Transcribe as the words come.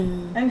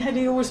And had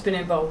he always been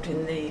involved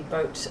in the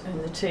boat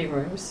and the tea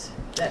rooms,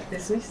 that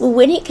business? Well,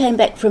 when he came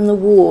back from the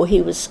war,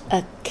 he was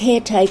a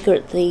caretaker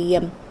at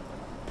the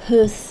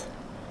Perth,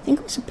 I think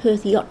it was the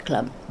Perth Yacht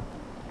Club.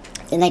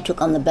 Then they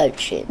took on the boat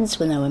sheds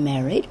when they were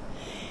married.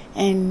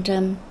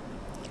 And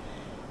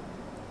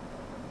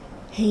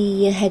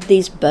he had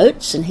these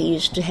boats, and he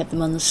used to have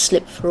them on the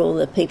slip for all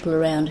the people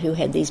around who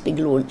had these big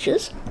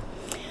launches.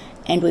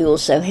 And we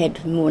also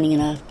had morning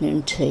and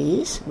afternoon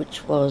teas,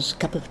 which was a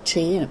cup of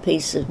tea and a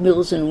piece of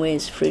Mills and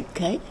Ware's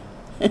fruitcake.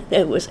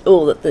 That was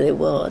all that there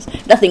was.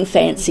 Nothing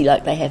fancy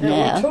like they have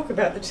now. We'll talk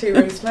about the tea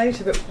rooms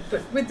later,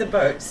 but with the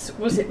boats,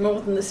 was it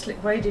more than the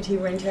slipway? Did he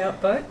rent out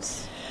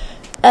boats?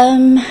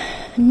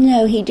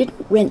 No, he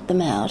didn't rent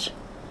them out.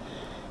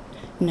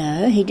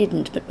 No, he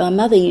didn't. But my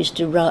mother used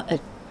to row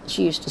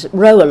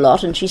a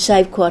lot, and she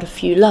saved quite a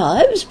few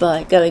lives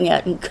by going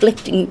out and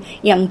collecting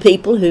young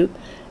people who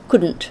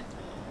couldn't,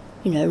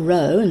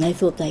 row, and they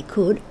thought they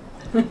could.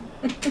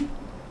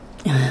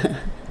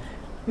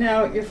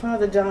 Now, your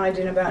father died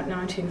in about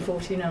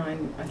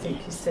 1949, I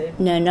think you said.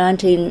 No,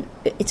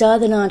 it's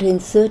either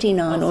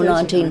 1939 or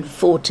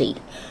 1940.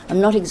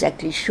 I'm not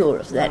exactly sure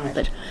of that, right.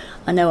 But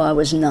I know I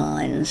was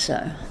 9,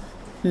 so...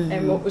 Mm.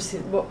 And what was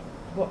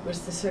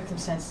the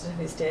circumstances of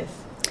his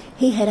death?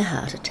 He had a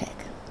heart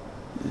attack.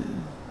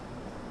 Mm.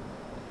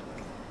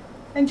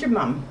 And your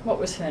mum, what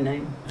was her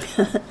name?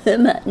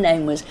 Her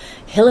name was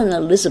Helen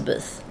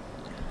Elizabeth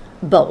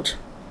Bolt.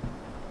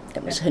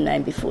 That was her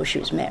name before she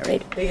was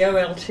married.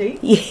 B-O-L-T?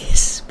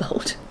 Yes,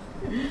 Bolt.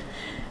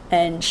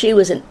 And she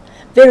was a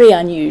very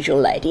unusual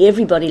lady.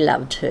 Everybody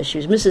loved her. She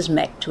was Mrs.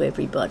 Mac to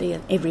everybody,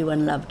 and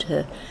everyone loved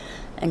her.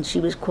 And she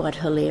was quite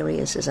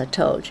hilarious, as I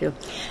told you.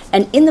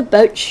 And in the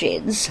boat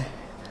sheds,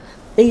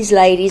 these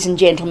ladies and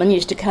gentlemen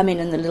used to come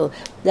in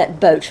that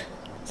boat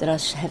that I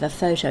have a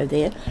photo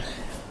there,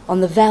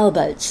 on the Val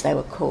boats they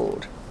were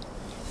called.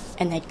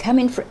 And they'd come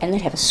in and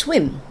they'd have a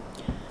swim.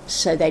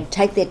 So they'd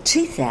take their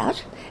teeth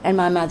out, and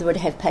my mother would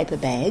have paper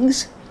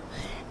bags,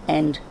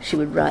 and she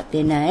would write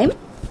their name,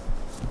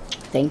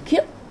 thank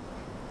you,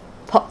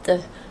 pop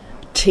the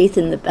teeth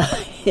in the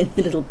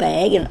little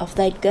bag, and off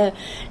they'd go.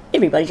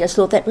 Everybody just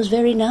thought that was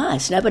very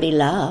nice. Nobody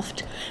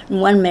laughed.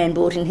 And one man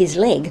brought in his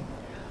leg.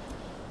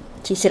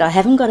 She said, I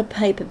haven't got a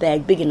paper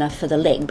bag big enough for the leg,